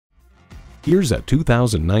Here's a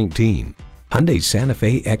 2019 Hyundai Santa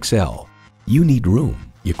Fe XL. You need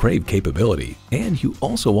room, you crave capability, and you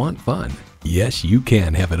also want fun. Yes, you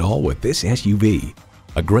can have it all with this SUV.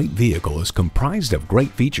 A great vehicle is comprised of great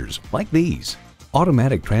features like these: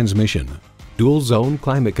 automatic transmission, dual zone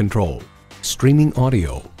climate control, streaming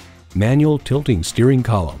audio, manual tilting steering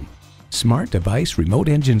column, smart device remote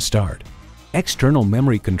engine start, external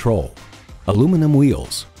memory control, aluminum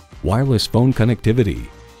wheels, wireless phone connectivity,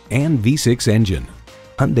 and V6 engine.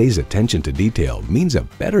 Hyundai's attention to detail means a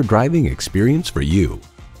better driving experience for you.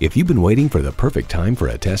 If you've been waiting for the perfect time for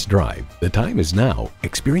a test drive, the time is now.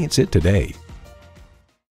 Experience it today.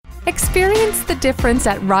 Experience the difference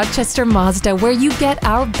at Rochester Mazda, where you get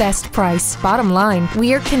our best price. Bottom line,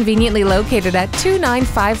 we are conveniently located at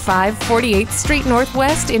 2955 48th Street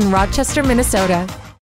Northwest in Rochester, Minnesota.